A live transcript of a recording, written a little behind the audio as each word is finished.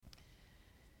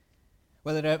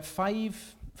Well, there are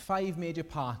five major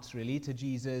parts, really, to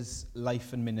Jesus'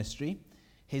 life and ministry.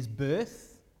 His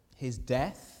birth, his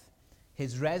death,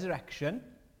 his resurrection,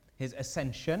 his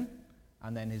ascension,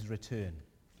 and then his return.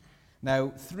 Now,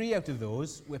 3 out of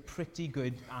those we're pretty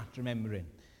good at remembering.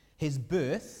 His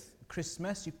birth,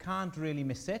 Christmas, you can't really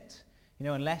miss it,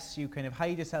 unless you kind of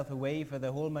hide yourself away for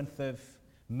the whole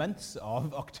months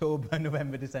of October,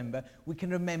 November, December. We can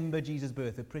remember Jesus'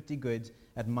 birth. We're pretty good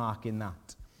at marking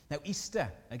that. Now, Easter,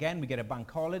 again, we get a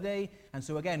bank holiday, and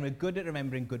so again, we're good at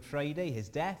remembering Good Friday, his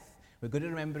death. We're good at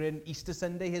remembering Easter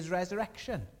Sunday, his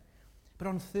resurrection. But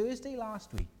on Thursday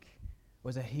last week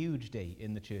was a huge day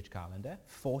in the church calendar.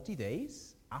 40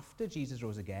 days after Jesus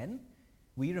rose again,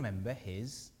 we remember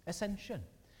his ascension.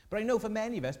 But I know for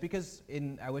many of us, because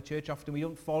in our church often we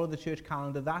don't follow the church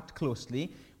calendar that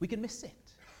closely, we can miss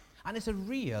it. And it's a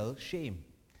real shame.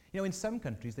 In some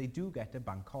countries they do get a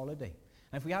bank holiday.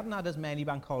 And if we hadn't had as many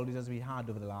bank holidays as we had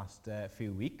over the last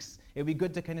few weeks, it would be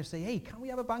good to kind of say, hey, can we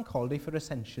have a bank holiday for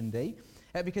Ascension Day?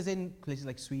 Because in places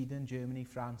like Sweden, Germany,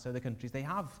 France, other countries, they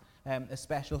have a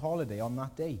special holiday on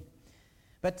that day.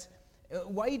 But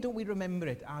why don't we remember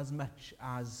it as much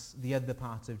as the other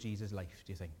parts of Jesus' life,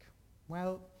 do you think?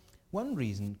 Well, one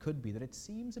reason could be that it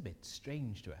seems a bit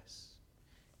strange to us.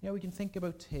 We can think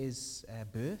about his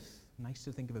birth. Nice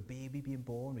to think of a baby being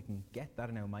born. We can get that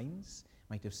in our minds.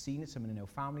 Might have seen it, someone in our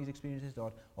families experienced it,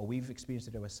 or we've experienced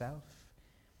it ourselves.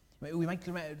 We might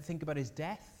think about his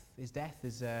death. His death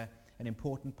is an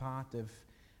important part of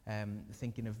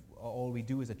thinking of all we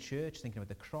do as a church, thinking about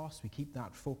the cross. We keep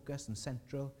that focused and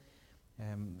central.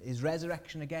 His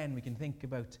resurrection, again, we can think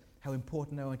about how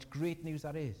important, how much great news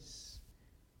that is.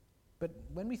 But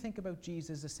when we think about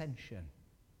Jesus' ascension,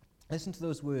 listen to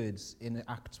those words in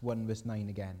Acts 1 verse 9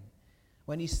 again.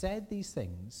 When he said these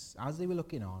things, as they were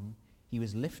looking on, he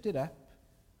was lifted up,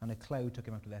 and a cloud took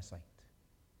him out of their sight.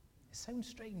 It sounds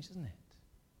strange, doesn't it?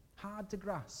 Hard to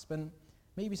grasp, and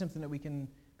maybe something that we can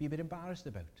be a bit embarrassed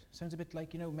about. Sounds a bit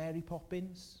like, Mary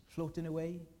Poppins floating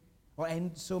away. Or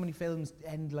so many films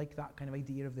end like that kind of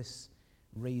idea of this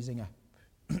raising up.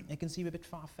 It can seem a bit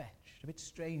far-fetched, a bit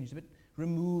strange, a bit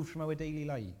removed from our daily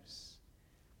lives.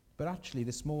 But actually,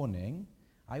 this morning,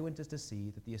 I want us to see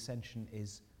that the ascension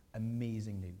is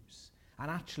amazing news. And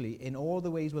actually, in all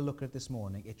the ways we'll look at this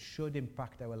morning, it should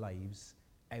impact our lives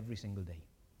every single day.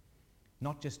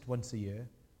 Not just once a year,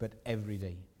 but every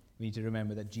day. We need to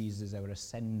remember that Jesus is our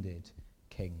ascended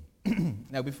King.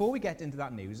 Now, before we get into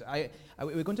that news,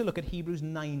 we're going to look at Hebrews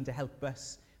 9 to help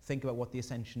us think about what the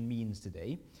ascension means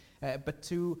today. But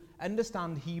to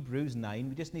understand Hebrews 9,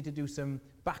 we just need to do some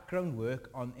background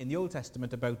work in the Old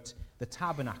Testament about the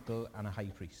tabernacle and a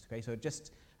high priest. Okay, so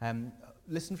just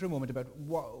listen for a moment about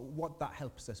what that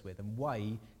helps us with and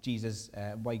why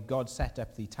God set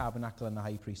up the tabernacle and the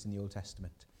high priest in the Old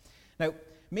Testament. Now,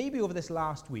 maybe over this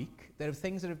last week, there are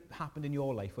things that have happened in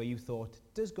your life where you thought,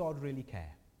 does God really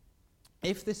care?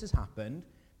 If this has happened,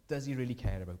 does he really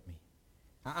care about me?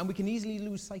 And we can easily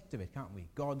lose sight of it, can't we?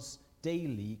 God's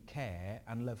daily care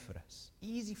and love for us.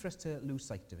 Easy for us to lose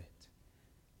sight of it.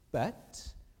 But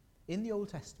in the Old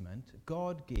Testament,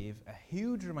 God gave a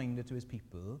huge reminder to his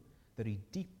people that he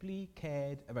deeply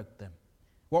cared about them.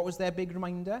 What was their big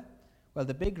reminder? Well,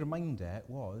 the big reminder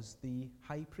was the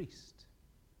high priest.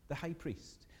 The high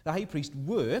priest. The high priest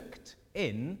worked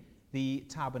in the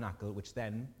tabernacle, which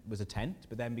then was a tent,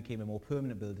 but then became a more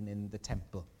permanent building in the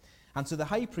temple. And so the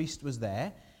high priest was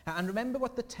there. And remember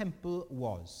what the temple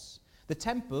was. The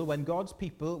temple, when God's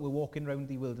people were walking around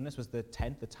the wilderness, was the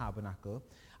tent, the tabernacle.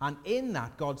 And in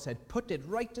that, God said, put it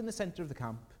right in the center of the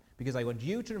camp, because I want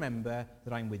you to remember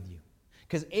that I'm with you.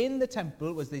 Because in the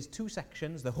temple was these 2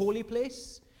 sections, the holy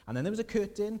place, and then there was a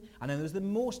curtain, and then there was the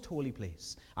most holy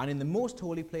place. And in the most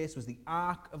holy place was the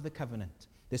Ark of the Covenant.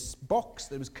 This box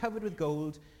that was covered with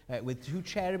gold, with 2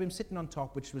 cherubim sitting on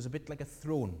top, which was a bit like a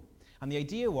throne. And the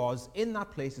idea was, in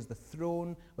that place is the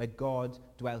throne where God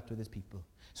dwelt with his people.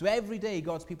 So every day,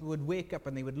 God's people would wake up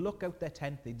and they would look out their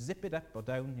tent, they'd zip it up or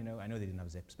down, I know they didn't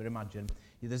have zips, but imagine,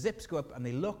 the zips go up and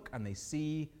they look and they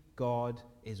see God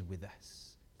is with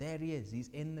us. There he is, he's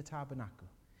in the tabernacle,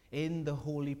 in the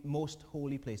most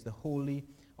holy place, the Holy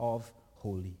of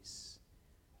Holies.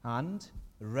 And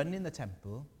running the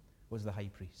temple was the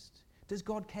high priest. Does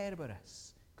God care about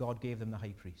us? God gave them the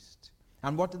high priest.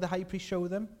 And what did the high priest show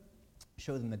them?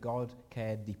 Show them that God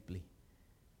cared deeply.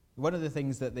 One of the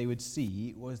things that they would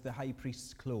see was the high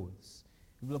priest's clothes.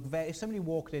 If somebody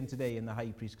walked in today in the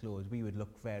high priest's clothes, we would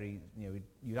look very,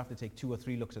 you'd have to take 2 or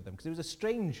 3 looks at them, because it was a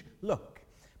strange look.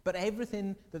 But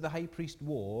everything that the high priest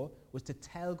wore was to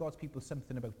tell God's people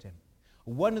something about him.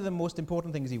 One of the most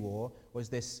important things he wore was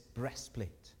this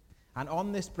breastplate. And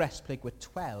on this breastplate were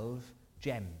 12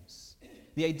 gems.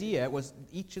 The idea was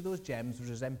each of those gems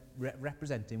was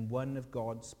representing one of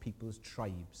God's people's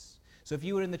tribes. So if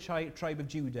you were in the tribe of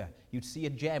Judah, you'd see a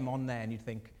gem on there and you'd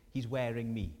think, he's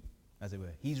wearing me, as it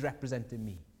were. He's representing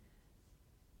me.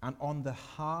 And on the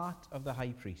heart of the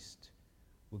high priest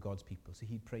were God's people. So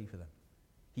he'd pray for them.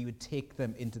 He would take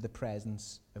them into the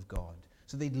presence of God.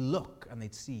 So they'd look and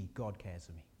they'd see, God cares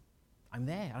for me. I'm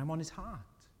there, I'm on his heart.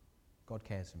 God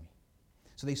cares for me.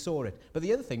 So they saw it. But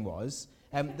the other thing was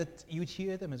that you'd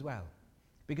hear them as well.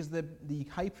 Because the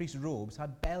high priest's robes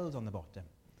had bells on the bottom.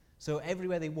 So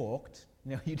everywhere they walked,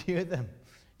 you'd hear them.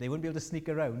 They wouldn't be able to sneak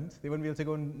around. They wouldn't be able to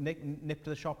go and nip to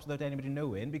the shops without anybody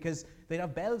knowing because they'd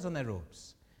have bells on their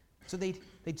robes. So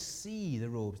they'd see the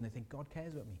robes and they'd think, God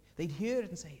cares about me. They'd hear it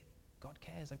and say, God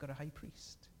cares, I've got a high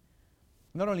priest.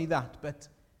 Not only that, but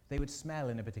they would smell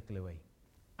in a particular way.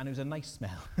 And it was a nice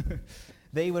smell.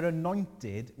 They were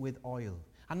anointed with oil.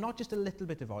 And not just a little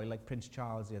bit of oil like Prince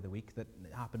Charles the other week that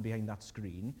happened behind that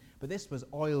screen, but this was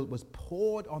oil was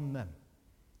poured on them.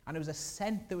 And it was a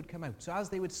scent that would come out. So as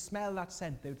they would smell that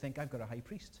scent, they would think, I've got a high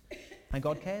priest. And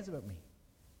God cares about me.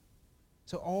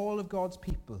 So all of God's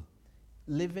people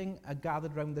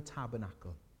gathered around the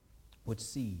tabernacle would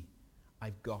see,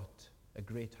 I've got a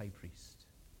great high priest.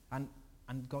 And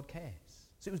God cares.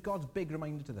 So it was God's big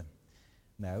reminder to them.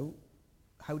 Now,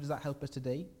 how does that help us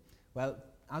today? Well,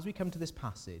 as we come to this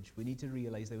passage, we need to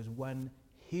realize there was one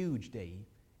huge day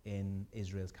in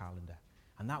Israel's calendar.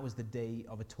 And that was the Day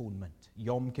of Atonement.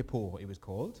 Yom Kippur, it was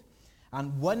called.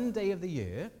 And one day of the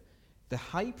year, the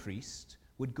high priest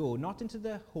would go not into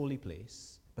the holy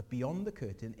place, but beyond the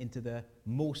curtain into the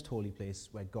most holy place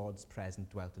where God's presence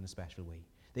dwelt in a special way.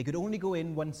 They could only go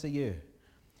in once a year.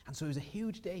 And so it was a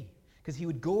huge day, because he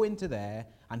would go into there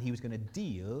and he was going to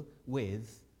deal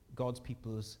with God's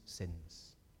people's sins.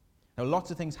 Now,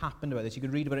 lots of things happened about this. You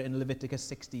could read about it in Leviticus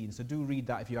 16, so do read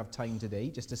that if you have time today,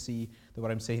 just to see that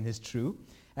what I'm saying is true.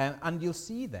 And you'll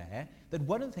see there that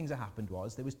one of the things that happened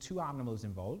was there was 2 animals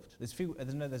involved. There's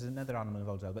another animal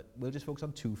involved as well, but we'll just focus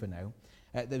on 2 for now.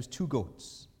 There was 2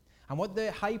 goats. And what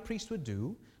the high priest would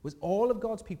do was all of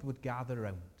God's people would gather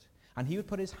around, and he would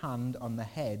put his hand on the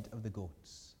head of the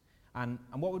goats. And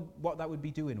what that would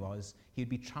be doing was he would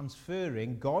be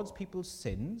transferring God's people's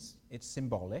sins. It's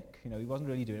symbolic. He wasn't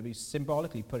really doing it, but he's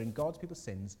symbolically putting God's people's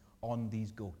sins on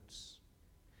these goats.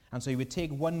 And so he would take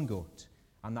one goat,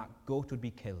 and that goat would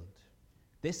be killed.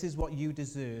 This is what you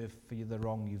deserve for the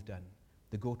wrong you've done.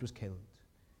 The goat was killed.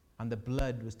 And the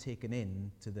blood was taken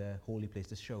in to the holy place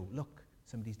to show, look,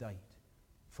 somebody's died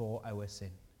for our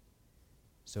sin.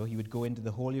 So he would go into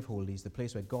the Holy of Holies, the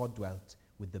place where God dwelt,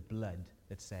 with the blood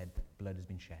that said, blood has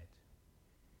been shed.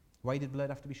 Why did blood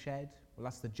have to be shed? Well,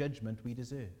 that's the judgment we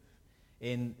deserve.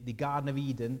 In the Garden of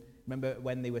Eden, remember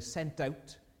when they were sent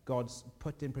out, God's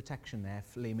put in protection there,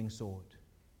 flaming sword.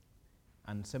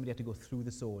 And somebody had to go through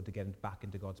the sword to get back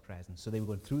into God's presence. So they were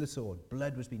going through the sword.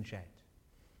 Blood was being shed.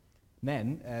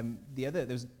 Then, there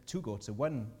was 2 goats. So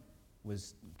one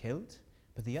was killed,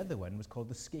 but the other one was called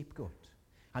the scapegoat.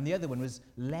 And the other one was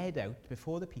led out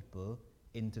before the people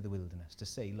into the wilderness to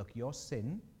say, look, your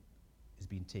sin is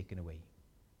being taken away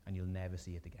and you'll never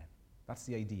see it again. That's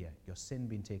the idea, your sin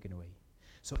being taken away.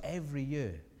 So every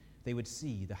year they would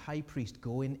see the high priest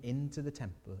going into the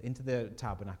temple, into the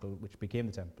tabernacle, which became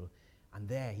the temple, and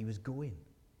there he was going.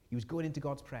 He was going into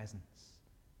God's presence,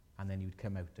 and then he would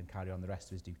come out and carry on the rest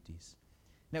of his duties.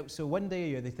 Now, so one day a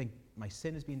year they think, my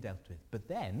sin has been dealt with. But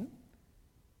then,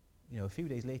 a few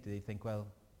days later they think, well,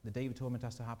 the Day of Atonement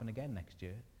has to happen again next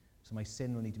year, so my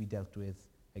sin will need to be dealt with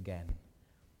again.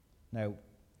 Now,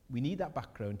 we need that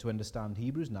background to understand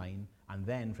Hebrews 9, and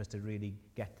then for us to really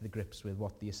get to the grips with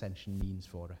what the ascension means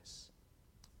for us.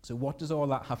 So what does all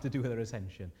that have to do with our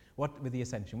ascension? What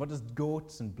does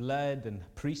goats and blood and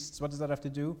priests, what does that have to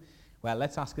do? Well,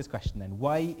 let's ask this question then.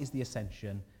 Why is the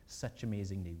ascension such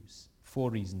amazing news?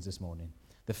 4 reasons this morning.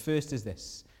 The first is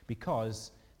this: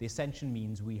 because the ascension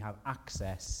means we have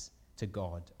access to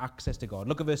God. Access to God.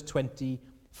 Look at verse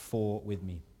 24 with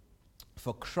me.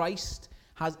 For Christ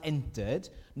has entered,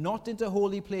 not into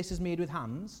holy places made with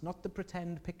hands, not the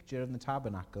pretend picture of the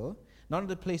tabernacle, not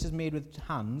into places made with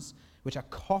hands, which are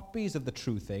copies of the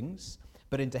true things,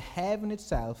 but into heaven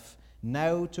itself,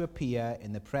 now to appear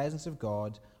in the presence of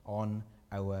God on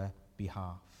our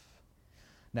behalf.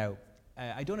 Now,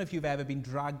 I don't know if you've ever been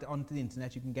dragged onto the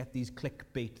internet. You can get these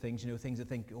clickbait things, things that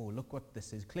think, oh, look what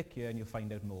this is. Click here and you'll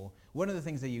find out more. One of the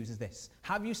things they use is this.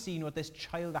 Have you seen what this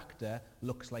child actor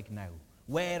looks like now?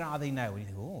 Where are they now? And you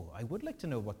think, oh, I would like to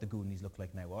know what the Goonies look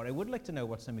like now. Or I would like to know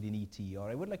what somebody in E.T. Or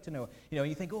I would like to know, and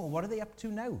you think, oh, what are they up to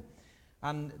now?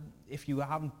 And if you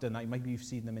haven't done that, maybe you've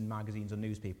seen them in magazines or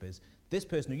newspapers. This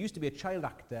person who used to be a child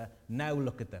actor, now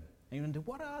look at them. And you wonder,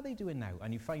 what are they doing now?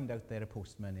 And you find out they're a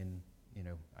postman in,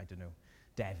 I don't know,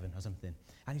 Devon or something.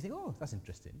 And you think, oh, that's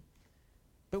interesting.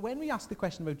 But when we ask the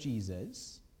question about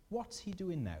Jesus, what's he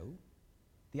doing now?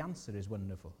 The answer is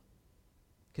wonderful.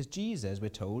 Because Jesus, we're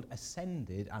told,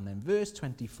 ascended, and then verse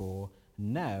 24,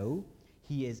 now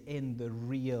he is in the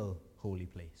real holy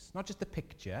place. Not just the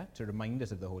picture to remind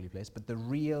us of the holy place, but the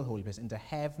real holy place, into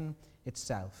heaven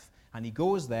itself. And he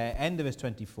goes there, end of verse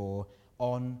 24,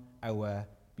 on our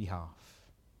behalf.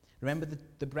 Remember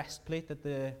the breastplate that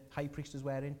the high priest was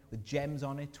wearing, with gems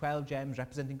on it, 12 gems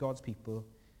representing God's people,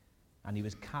 and he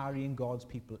was carrying God's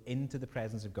people into the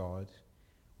presence of God.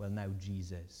 Well, now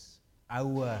Jesus,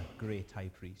 our great high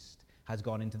priest, has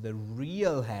gone into the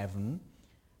real heaven,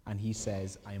 and he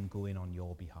says, I am going on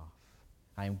your behalf.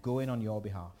 I am going on your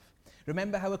behalf.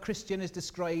 Remember how a Christian is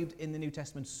described in the New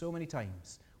Testament so many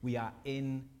times. We are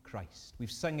in Christ.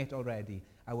 We've sung it already.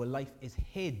 Our life is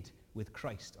hid with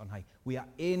Christ on high. We are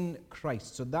in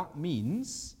Christ. So that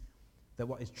means that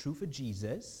what is true for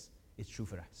Jesus is true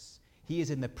for us. He is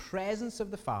in the presence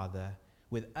of the Father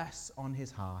with us on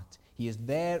his heart. He is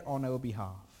there on our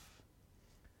behalf.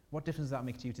 What difference does that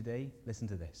make to you today? Listen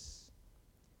to this.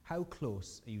 How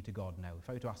close are you to God now? If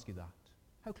I were to ask you that,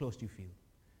 how close do you feel?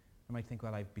 You might think,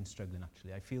 well, I've been struggling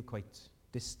actually. I feel quite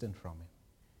distant from him.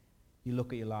 You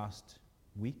look at your last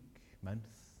week, month,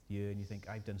 year, and you think,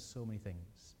 I've done so many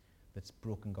things that's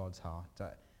broken God's heart.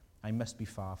 I must be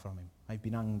far from him. I've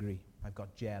been angry. I've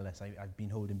got jealous. I've been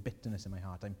holding bitterness in my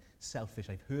heart. I'm selfish.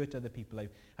 I've hurt other people.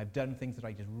 I've done things that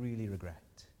I just really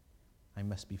regret. I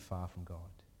must be far from God.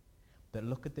 But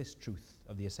look at this truth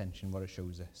of the ascension, what it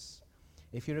shows us.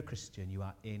 If you're a Christian, you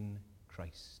are in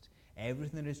Christ.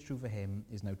 Everything that is true for him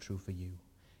is now true for you.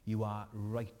 You are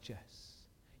righteous.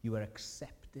 You are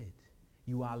accepted.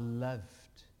 You are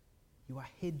loved. You are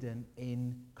hidden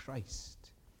in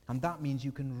Christ. And that means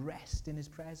you can rest in his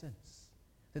presence.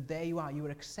 That there you are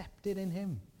accepted in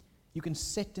him. You can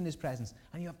sit in his presence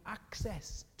and you have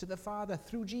access to the Father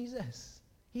through Jesus.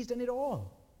 He's done it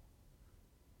all.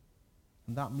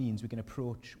 And that means we can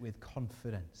approach with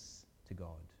confidence to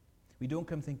God. We don't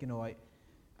come thinking, oh,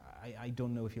 I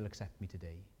don't know if he'll accept me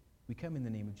today. We come in the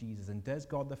name of Jesus. And does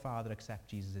God the Father accept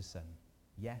Jesus, his Son?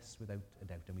 Yes, without a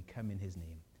doubt. And we come in his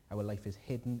name. Our life is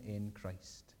hidden in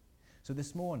Christ. So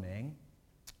this morning,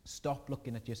 stop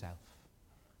looking at yourself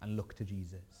and look to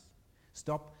Jesus.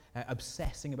 Stop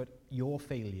obsessing about your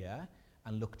failure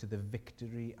and look to the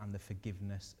victory and the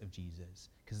forgiveness of Jesus.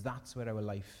 Because that's where our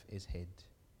life is hid,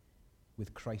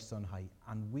 with Christ on high.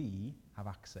 And we have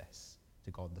access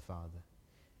to God the Father.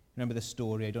 Remember the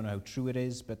story, I don't know how true it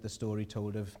is, but the story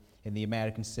told of in the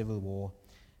American Civil War,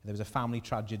 there was a family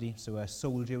tragedy. So a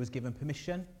soldier was given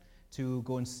permission to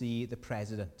go and see the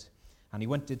president. And he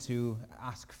wanted to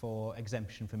ask for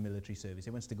exemption from military service.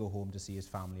 He wants to go home to see his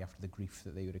family after the grief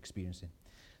that they were experiencing.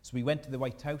 So he went to the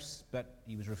White House, but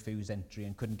he was refused entry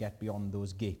and couldn't get beyond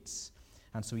those gates.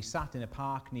 And so he sat in a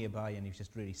park nearby, and he was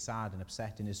just really sad and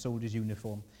upset in his soldier's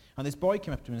uniform. And this boy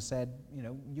came up to him and said,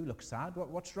 you look sad.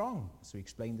 What's wrong? So he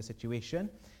explained the situation.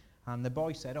 And the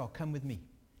boy said, oh, come with me.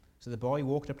 So the boy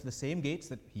walked up to the same gates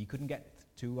that he couldn't get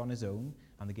to on his own,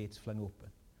 and the gates flung open.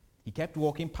 He kept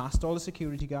walking past all the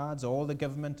security guards, all the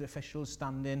government officials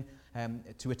standing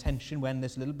to attention when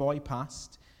this little boy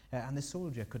passed, and the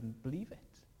soldier couldn't believe it.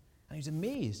 And he was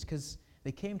amazed because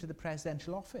they came to the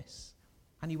presidential office,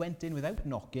 and he went in without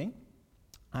knocking,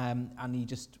 and he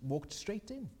just walked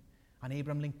straight in. And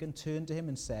Abraham Lincoln turned to him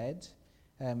and said,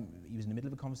 he was in the middle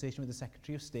of a conversation with the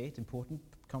Secretary of State, important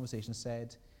conversation,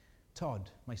 said, Todd,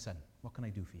 my son, what can I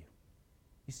do for you?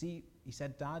 You see, he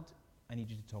said, Dad, I need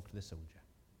you to talk to the soldier.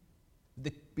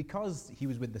 Because he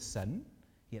was with the Son,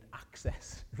 he had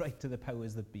access right to the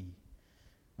powers that be.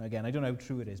 Now again, I don't know how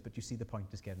true it is, but you see the point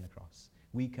it's getting across.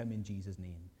 We come in Jesus'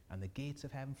 name, and the gates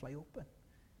of heaven fly open.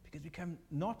 Because we come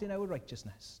not in our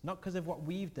righteousness, not because of what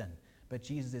we've done, but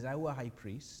Jesus is our high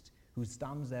priest who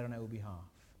stands there on our behalf.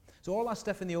 So all that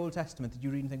stuff in the Old Testament that you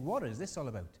read and think, what is this all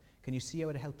about? Can you see how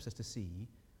it helps us to see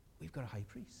we've got a high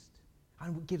priest?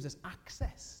 And it gives us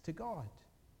access to God.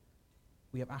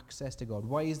 We have access to God.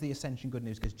 Why is the ascension good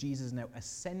news? Because Jesus is now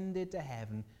ascended to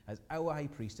heaven as our high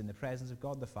priest in the presence of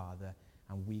God the Father,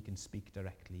 and we can speak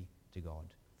directly to God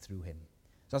through him.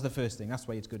 So that's the first thing. That's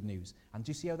why it's good news. And do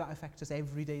you see how that affects us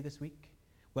every day this week?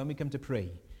 When we come to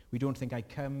pray, we don't think I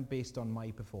come based on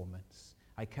my performance.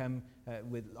 I come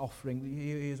with offering,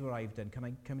 here's what I've done. Can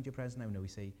I come into your presence now? No, we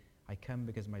say, I come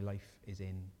because my life is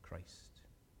in Christ.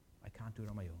 I can't do it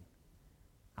on my own.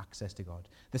 access to God.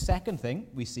 The second thing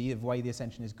we see of why the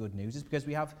ascension is good news is because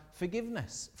we have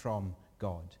forgiveness from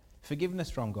God. Forgiveness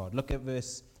from God. Look at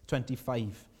verse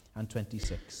 25 and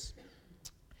 26.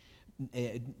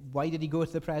 Why did he go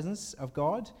to the presence of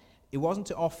God? It wasn't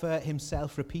to offer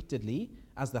himself repeatedly,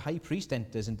 as the high priest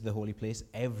enters into the holy place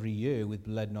every year with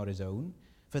blood not his own,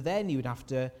 for then he would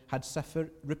had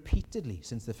suffered repeatedly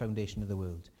since the foundation of the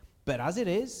world. But as it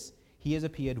is, he has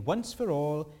appeared once for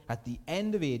all at the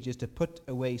end of ages to put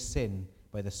away sin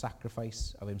by the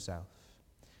sacrifice of himself.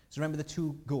 So remember the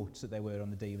two goats that there were on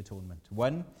the Day of Atonement.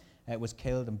 One was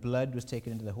killed and blood was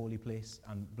taken into the holy place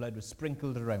and blood was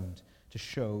sprinkled around to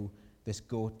show this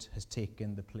goat has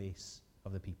taken the place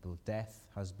of the people. Death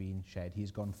has been shed.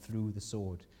 He's gone through the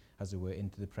sword, as it were,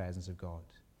 into the presence of God.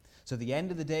 So at the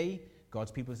end of the day,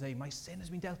 God's people say, my sin has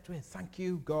been dealt with. Thank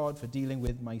you, God, for dealing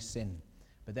with my sin.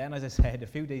 But then, as I said, a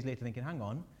few days later thinking, hang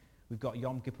on, we've got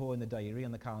Yom Kippur in the diary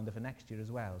on the calendar for next year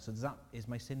as well. So is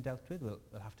my sin dealt with? We'll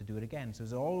have to do it again. So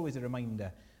there's always a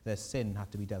reminder that sin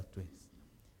had to be dealt with.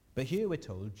 But here we're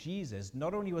told Jesus,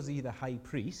 not only was he the high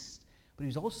priest, but he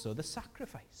was also the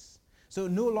sacrifice. So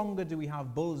no longer do we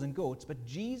have bulls and goats, but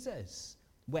Jesus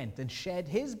went and shed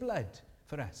his blood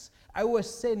for us. Our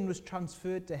sin was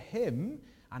transferred to him,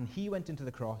 and he went to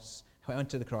the cross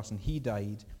and he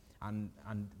died, and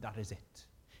that is it.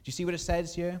 Do you see what it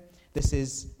says here? This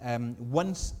is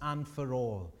once and for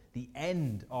all, the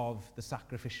end of the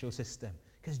sacrificial system.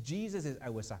 Because Jesus is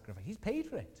our sacrifice. He's paid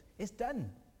for it. It's done.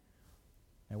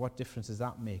 Now, what difference does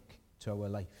that make to our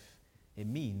life? It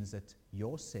means that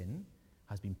your sin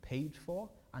has been paid for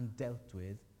and dealt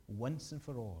with once and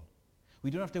for all.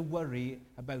 We don't have to worry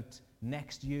about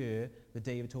next year, the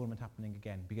Day of Atonement happening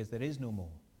again, because there is no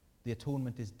more. The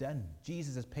atonement is done.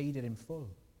 Jesus has paid it in full.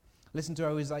 Listen to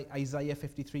how Isaiah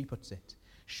 53 puts it.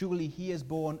 Surely he has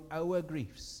borne our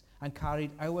griefs and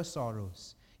carried our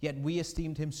sorrows, yet we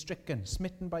esteemed him stricken,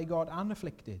 smitten by God and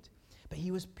afflicted. But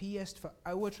he was pierced for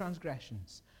our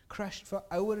transgressions, crushed for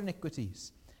our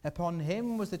iniquities. Upon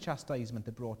him was the chastisement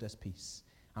that brought us peace,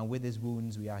 and with his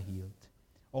wounds we are healed.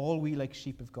 All we like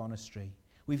sheep have gone astray.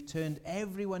 We've turned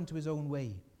everyone to his own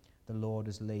way. The Lord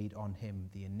has laid on him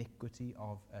the iniquity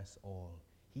of us all.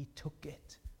 He took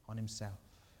it on himself.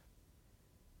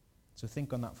 So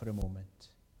think on that for a moment.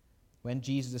 When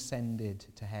Jesus ascended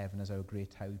to heaven as our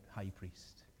great high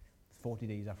priest, 40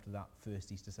 days after that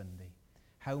first Easter Sunday,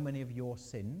 how many of your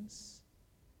sins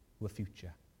were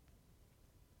future?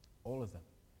 All of them.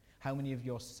 How many of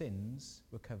your sins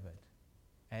were covered?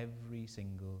 Every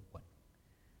single one.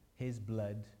 His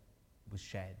blood was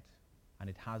shed, and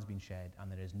it has been shed,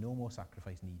 and there is no more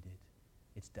sacrifice needed.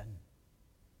 It's done.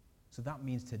 So that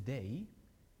means today,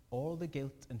 all the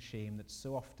guilt and shame that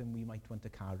so often we might want to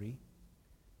carry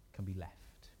can be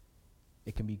left.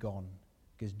 It can be gone,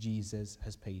 because Jesus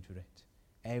has paid for it.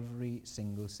 Every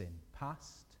single sin,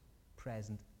 past,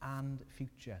 present, and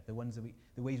future, the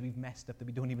ways we've messed up that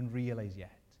we don't even realize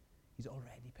yet. He's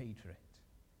already paid for it.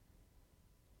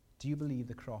 Do you believe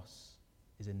the cross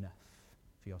is enough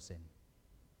for your sin?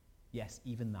 Yes,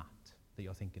 even that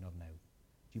you're thinking of now.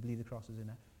 Do you believe the cross is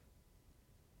enough?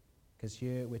 Because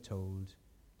here we're told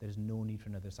there is no need for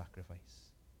another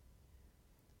sacrifice.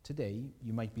 Today,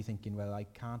 you might be thinking, well, I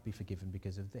can't be forgiven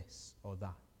because of this or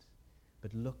that.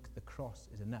 But look, the cross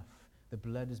is enough. The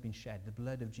blood has been shed. The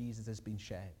blood of Jesus has been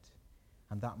shed.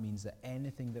 And that means that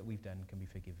anything that we've done can be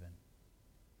forgiven.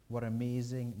 What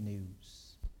amazing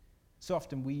news. So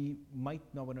often we might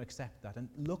not want to accept that. And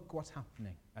look what's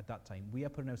happening at that time. We are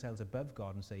putting ourselves above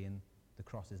God and saying, the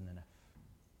cross isn't enough.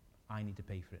 I need to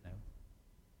pay for it now.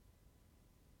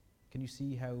 Can you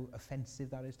see how offensive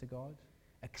that is to God?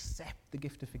 Accept the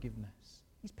gift of forgiveness.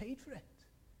 He's paid for it.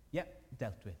 Yep,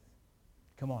 dealt with.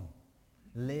 Come on.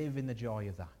 Live in the joy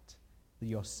of that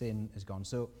your sin is gone.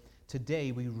 So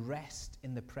today we rest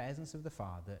in the presence of the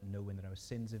Father, knowing that our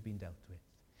sins have been dealt with.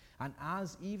 And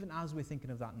even as we're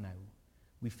thinking of that now,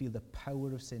 we feel the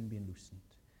power of sin being loosened.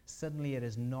 Suddenly it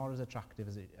is not as attractive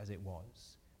as it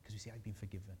was, because we say, I've been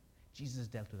forgiven. Jesus has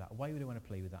dealt with that. Why would I want to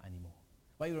play with that anymore?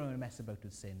 Why would I want to mess about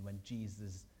with sin when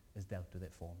Jesus has dealt with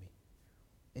it for me?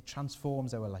 It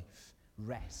transforms our life.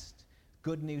 Rest.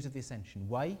 Good news of the ascension.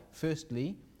 Why?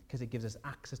 Firstly, because it gives us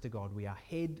access to God. We are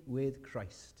hid with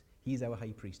Christ. He's our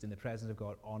high priest in the presence of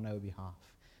God on our behalf.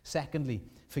 Secondly,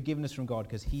 forgiveness from God,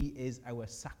 because he is our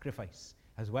sacrifice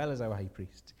as well as our high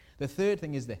priest. The third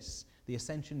thing is this. The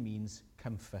ascension means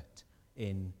comfort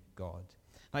in God.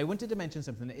 Now, I wanted to mention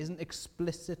something that isn't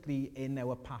explicitly in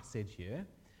our passage here,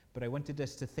 but I wanted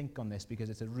us to think on this because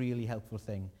it's a really helpful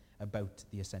thing about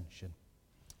the ascension.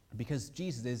 Because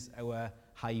Jesus is our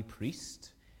high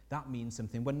priest, that means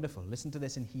something wonderful. Listen to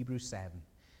this in Hebrews 7.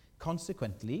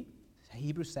 Consequently,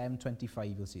 Hebrews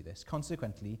 7:25, you'll see this.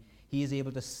 Consequently, he is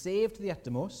able to save to the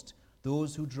uttermost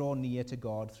those who draw near to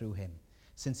God through him,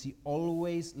 since he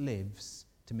always lives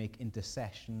to make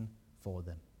intercession for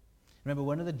them. Remember,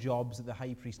 one of the jobs that the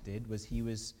high priest did was he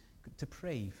was to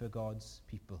pray for God's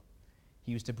people.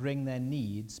 He was to bring their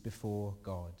needs before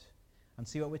God. And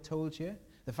see what we're told here?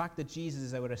 The fact that Jesus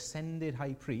is our ascended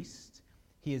high priest,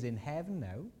 he is in heaven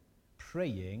now,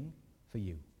 praying for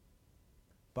you,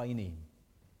 by name,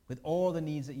 with all the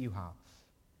needs that you have.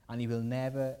 And he will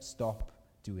never stop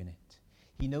doing it.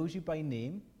 He knows you by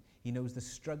name. He knows the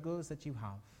struggles that you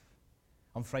have.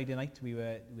 On Friday night, we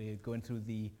were going through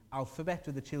the alphabet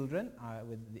with the children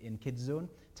in Kids Zone,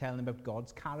 telling them about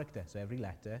God's character. So every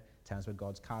letter tells us about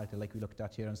God's character, like we looked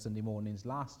at here on Sunday mornings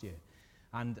last year.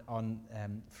 And on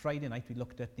Friday night, we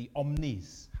looked at the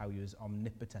omnis, how he was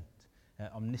omnipotent,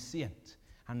 omniscient.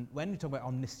 And when we talk about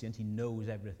omniscient, he knows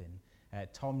everything.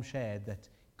 Tom shared that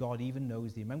God even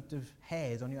knows the amount of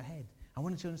hairs on your head. And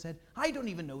one of the children said, I don't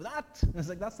even know that. And I was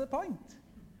like, that's the point.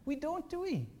 We don't, do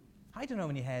we? I don't know how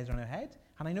many hairs are on our head.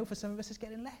 And I know for some of us it's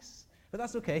getting less. But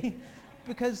that's okay,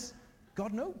 because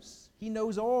God knows. He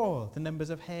knows all the numbers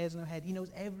of hairs on our head. He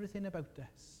knows everything about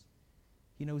us.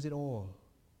 He knows it all.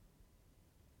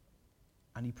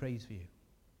 And he prays for you.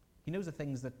 He knows the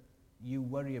things that you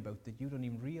worry about that you don't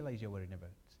even realize you're worrying about.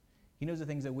 He knows the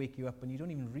things that wake you up and you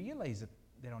don't even realize that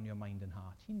they're on your mind and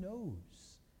heart. He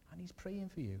knows. And he's praying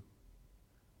for you.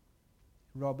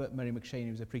 Robert Murray McShane,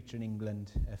 who was a preacher in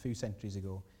England a few centuries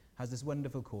ago, has this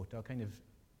wonderful quote. I'll kind of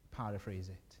paraphrase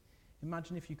it.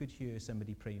 Imagine if you could hear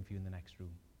somebody praying for you in the next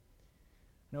room.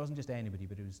 And it wasn't just anybody,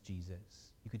 but it was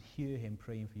Jesus. You could hear him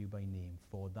praying for you by name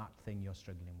for that thing you're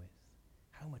struggling with.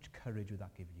 How much courage would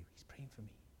that give you? He's praying for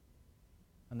me.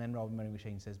 And then Robert Murray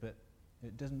McShane says, but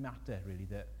it doesn't matter really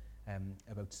that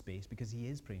about space, because he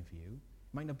is praying for you.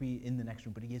 He might not be in the next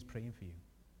room, but he is praying for you.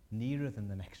 Nearer than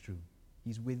the next room.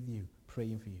 He's with you,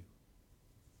 praying for you.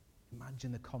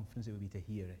 Imagine the confidence it would be to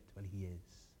hear it. Well, he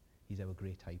is. He's our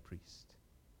great high priest.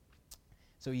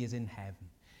 So he is in heaven.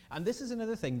 And this is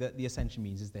another thing that the ascension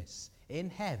means, is this. In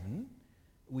heaven,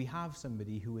 we have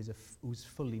somebody who is who's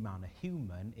fully man, a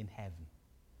human in heaven.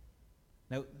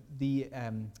 Now,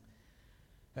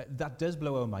 that does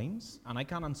blow our minds, and I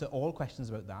can't answer all questions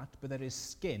about that, but there is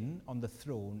skin on the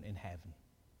throne in heaven.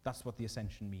 That's what the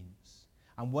ascension means.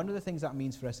 And one of the things that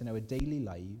means for us in our daily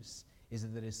lives is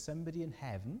that there is somebody in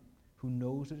heaven who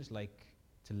knows what it's like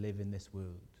to live in this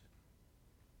world.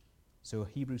 So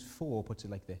Hebrews 4 puts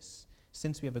it like this.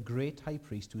 Since we have a great high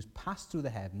priest who has passed through the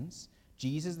heavens,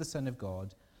 Jesus the Son of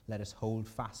God, let us hold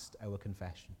fast our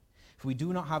confession. For we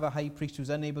do not have a high priest who is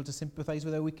unable to sympathize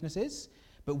with our weaknesses,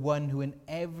 but one who in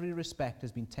every respect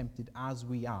has been tempted as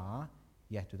we are,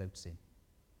 yet without sin.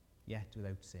 Yet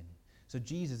without sin. So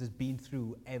Jesus has been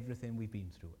through everything we've been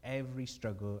through, every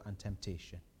struggle and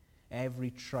temptation,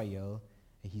 every trial,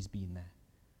 he's been there.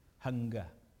 Hunger,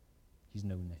 he's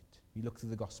known it. You look through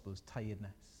the Gospels,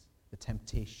 tiredness, the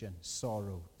temptation,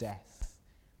 sorrow, death.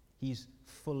 He's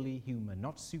fully human,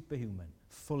 not superhuman,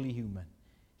 fully human.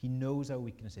 He knows our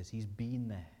weaknesses. He's been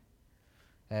there.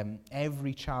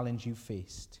 Every challenge you've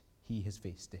faced, he has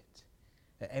faced it.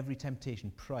 Every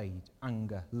temptation, pride,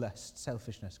 anger, lust,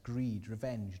 selfishness, greed,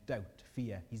 revenge, doubt,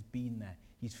 fear, he's been there.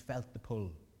 He's felt the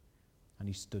pull, and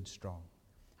he stood strong.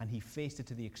 And he faced it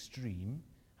to the extreme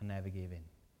and never gave in.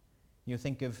 You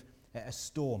think of a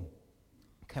storm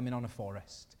coming on a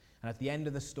forest, and at the end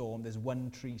of the storm, there's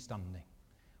one tree standing.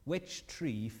 Which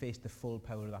tree faced the full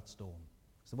power of that storm?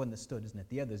 It's the one that stood, isn't it?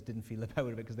 The others didn't feel the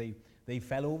power of it because they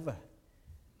fell over.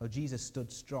 Well, Jesus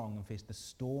stood strong and faced the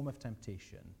storm of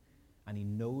temptation, and he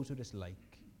knows what it's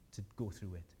like to go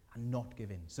through it and not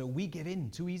give in. So we give in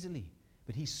too easily,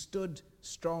 but he stood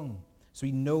strong, so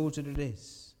he knows what it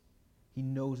is. He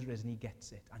knows what it is, and he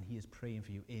gets it, and he is praying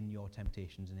for you in your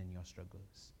temptations and in your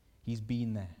struggles. He's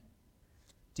been there.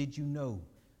 Did you know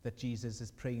that Jesus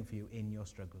is praying for you in your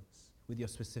struggles, with your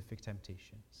specific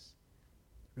temptations?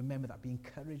 Remember that. Be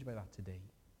encouraged by that today.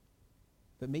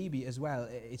 But maybe as well,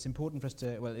 it's important for us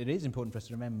to, well, it is important for us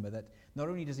to remember that not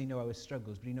only does he know our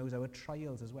struggles, but he knows our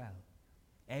trials as well.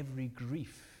 Every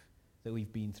grief that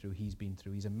we've been through, he's been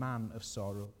through. He's a man of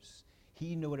sorrows.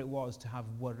 He knew what it was to have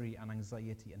worry and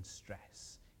anxiety and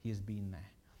stress. He has been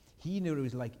there. He knew what it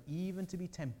was like even to be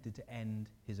tempted to end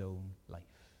his own life.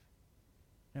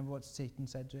 Remember what Satan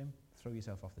said to him? Throw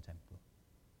yourself off the temple.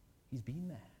 He's been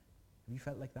there. Have you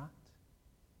felt like that?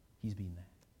 He's been there.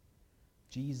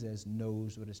 Jesus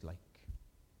knows what it's like.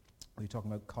 We were talking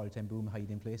about Corrie ten Boom,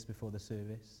 Hiding Place, before the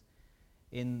service.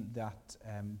 In that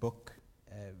book,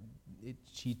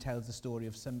 she tells the story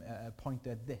of a point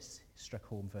that this struck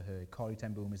home for her. Corrie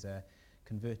ten Boom is a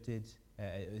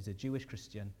Jewish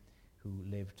Christian who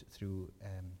lived through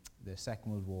the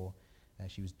Second World War.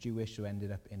 She was Jewish, who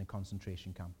ended up in a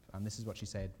concentration camp. And this is what she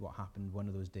said, what happened one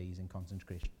of those days in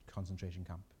concentration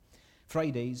camp.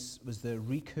 Fridays was the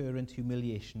recurrent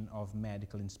humiliation of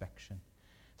medical inspection.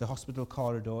 The hospital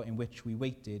corridor in which we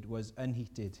waited was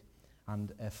unheated,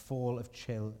 and a fall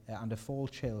chill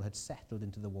had settled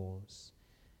into the walls.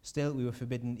 Still, we were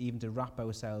forbidden even to wrap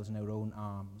ourselves in our own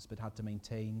arms, but had to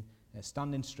maintain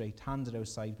standing straight, hands at our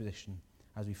side position,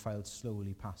 as we filed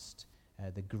slowly past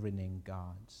the grinning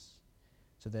guards.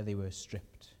 So there they were,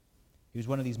 stripped. It was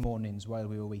one of these mornings while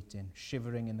we were waiting,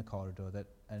 shivering in the corridor, that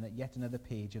yet another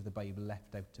page of the Bible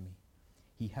leapt out to me.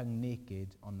 He hung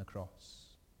naked on the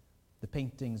cross. The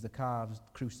paintings, the carved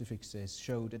crucifixes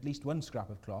showed at least one scrap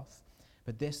of cloth,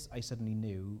 but this I suddenly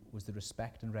knew was the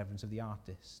respect and reverence of the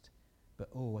artist. But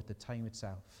at the time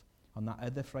itself, on that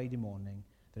other Friday morning,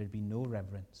 there had been no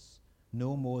reverence,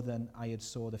 no more than I had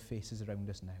saw the faces around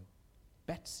us now.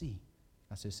 Betsy,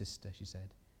 that's her sister, she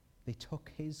said. They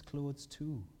took his clothes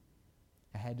too.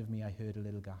 Ahead of me, I heard a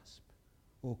little gasp.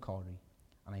 Oh, Corrie,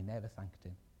 and I never thanked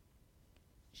him.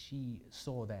 She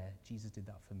saw there, Jesus did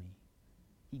that for me.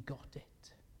 He got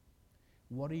it.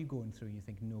 What are you going through and you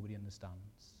think nobody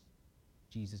understands?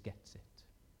 Jesus gets it.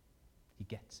 He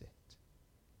gets it.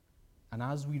 And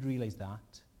as we realize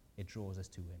that, it draws us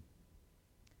to him.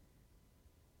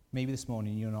 Maybe this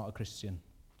morning you're not a Christian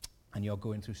and you're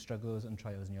going through struggles and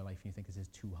trials in your life and you think this is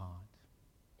too hard.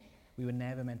 We were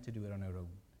never meant to do it on our own.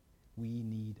 We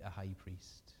need a high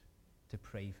priest to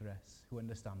pray for us, who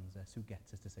understands us, who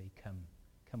gets us to say,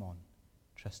 come on,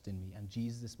 trust in me. And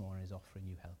Jesus this morning is offering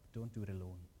you help. Don't do it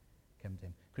alone. Come to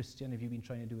him. Christian, have you been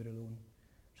trying to do it alone?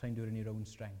 Try and do it in your own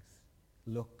strength.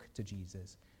 Look to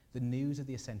Jesus. The news of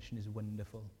the ascension is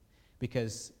wonderful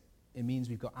because it means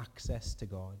we've got access to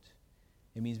God.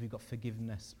 It means we've got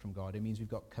forgiveness from God. It means we've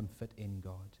got comfort in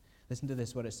God. Listen to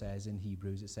this, what it says in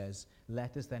Hebrews. It says,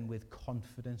 let us then with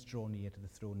confidence draw near to the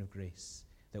throne of grace,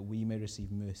 that we may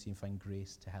receive mercy and find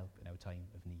grace to help in our time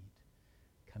of need.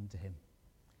 Come to him.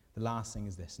 The last thing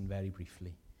is this, and very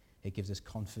briefly, it gives us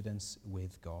confidence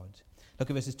with God. Look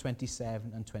at verses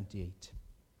 27 and 28.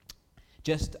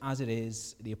 Just as it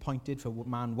is the appointed for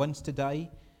man once to die,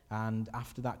 and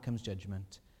after that comes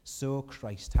judgment, so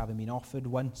Christ, having been offered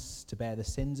once to bear the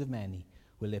sins of many,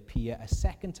 will appear a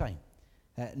second time,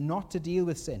 not to deal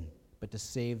with sin, but to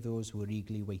save those who are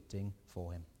eagerly waiting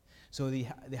for him. So the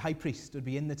high priest would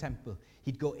be in the temple.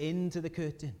 He'd go into the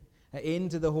curtain,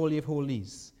 into the Holy of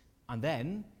Holies, and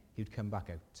then he would come back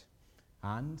out.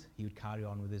 And he would carry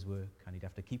on with his work, and he'd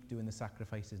have to keep doing the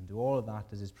sacrifices and do all of that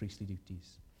as his priestly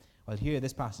duties. Well, here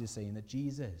this passage is saying that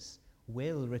Jesus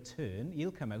will return.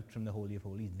 He'll come out from the Holy of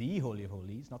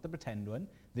Holies, not the pretend one,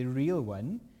 the real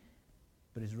one,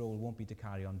 but his role won't be to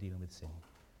carry on dealing with sin.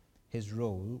 His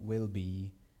role will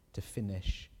be to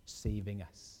finish saving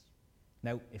us.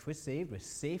 Now, if we're saved, we're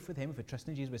safe with him. If we're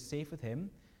trusting Jesus, we're safe with him,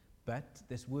 but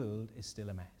this world is still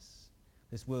a mess.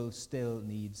 This world still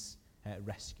needs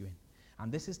rescuing.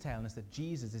 And this is telling us that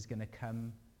Jesus is going to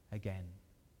come again.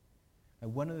 Now,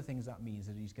 one of the things that means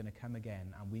is that he's going to come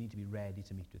again, and we need to be ready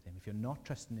to meet with him. If you're not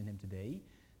trusting in him today,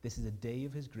 this is a day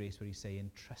of his grace where he's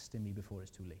saying, trust in me before it's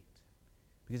too late.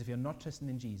 Because if you're not trusting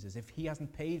in Jesus, if he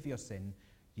hasn't paid for your sin,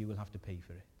 you will have to pay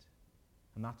for it.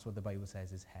 And that's what the Bible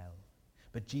says is hell.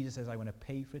 But Jesus says, I want to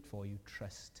pay for it for you.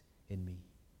 Trust in me.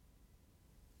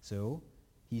 So,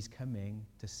 he's coming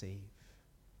to save.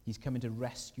 He's coming to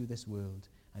rescue this world,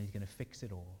 and he's going to fix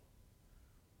it all.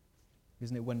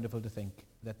 Isn't it wonderful to think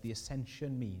that the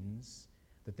ascension means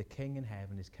that the King in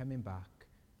heaven is coming back,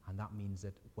 and that means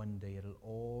that one day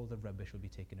all the rubbish will be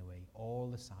taken away, all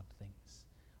the sad things,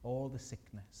 all the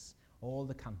sickness, all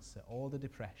the cancer, all the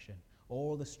depression,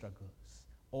 all the struggles,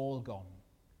 all gone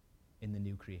in the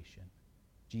new creation.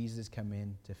 Jesus is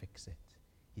coming to fix it.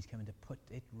 He's coming to put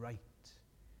it right.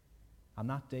 And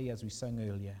that day, as we sung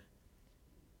earlier,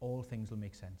 all things will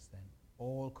make sense then.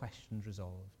 All questions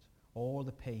resolved. All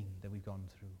the pain that we've gone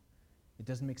through. It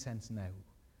doesn't make sense now,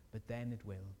 but then it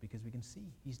will, because we can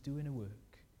see he's doing a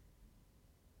work.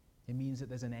 It means that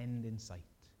there's an end in sight.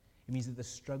 It means that the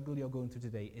struggle you're going through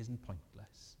today isn't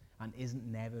pointless and isn't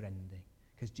never ending,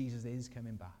 because Jesus is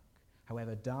coming back.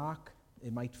 However dark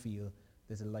it might feel,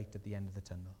 there's a light at the end of the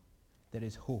tunnel. There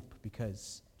is hope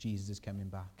because Jesus is coming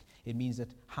back. It means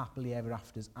that happily ever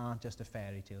afters aren't just a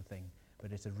fairy tale thing,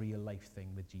 but it's a real life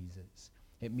thing with Jesus.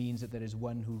 It means that there is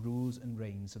one who rules and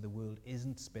reigns, so the world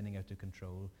isn't spinning out of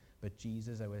control, but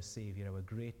Jesus, our Saviour, our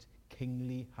great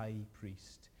kingly high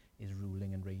priest, is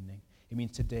ruling and reigning. It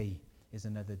means today is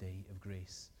another day of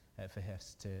grace for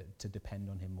us to depend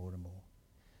on him more and more.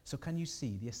 So can you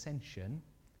see the ascension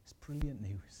is brilliant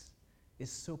news.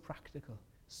 It's so practical,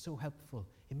 so helpful.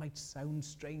 It might sound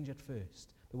strange at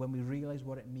first, but when we realize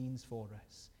what it means for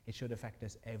us, it should affect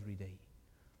us every day.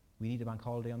 We need a bank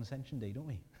holiday on Ascension Day, don't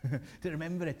we? To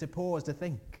remember it, to pause, to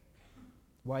think.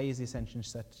 Why is the Ascension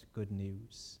such good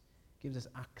news? It gives us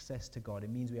access to God. It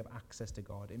means we have access to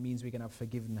God. It means we can have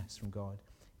forgiveness from God,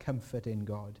 comfort in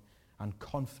God, and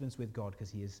confidence with God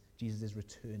because Jesus is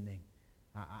returning.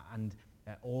 And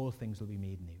all things will be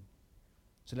made new.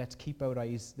 So let's keep our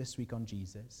eyes this week on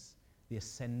Jesus, the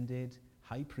ascended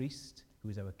high priest who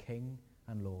is our King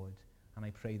and Lord. And I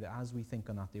pray that as we think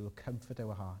on that, they will comfort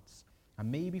our hearts.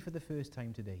 And maybe for the first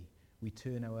time today, we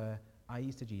turn our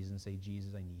eyes to Jesus and say,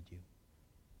 Jesus, I need you.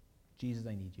 Jesus,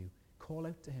 I need you. Call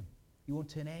out to him. He won't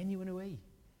turn anyone away.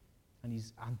 And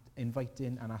he's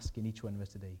inviting and asking each one of us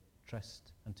today,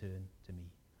 trust and turn to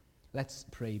me. Let's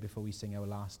pray before we sing our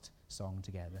last song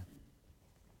together.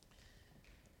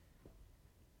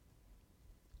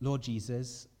 Lord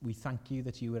Jesus, we thank you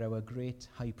that you are our great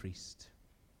high priest.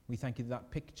 We thank you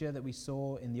that picture that we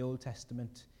saw in the Old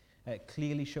Testament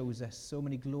clearly shows us so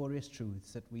many glorious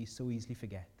truths that we so easily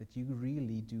forget, that you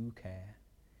really do care.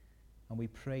 And we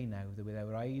pray now that with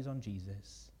our eyes on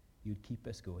Jesus, you'd keep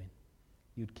us going.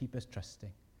 You'd keep us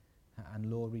trusting. And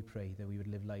Lord, we pray that we would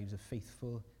live lives of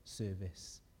faithful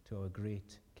service to our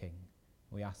great King.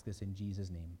 We ask this in Jesus'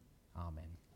 name. Amen.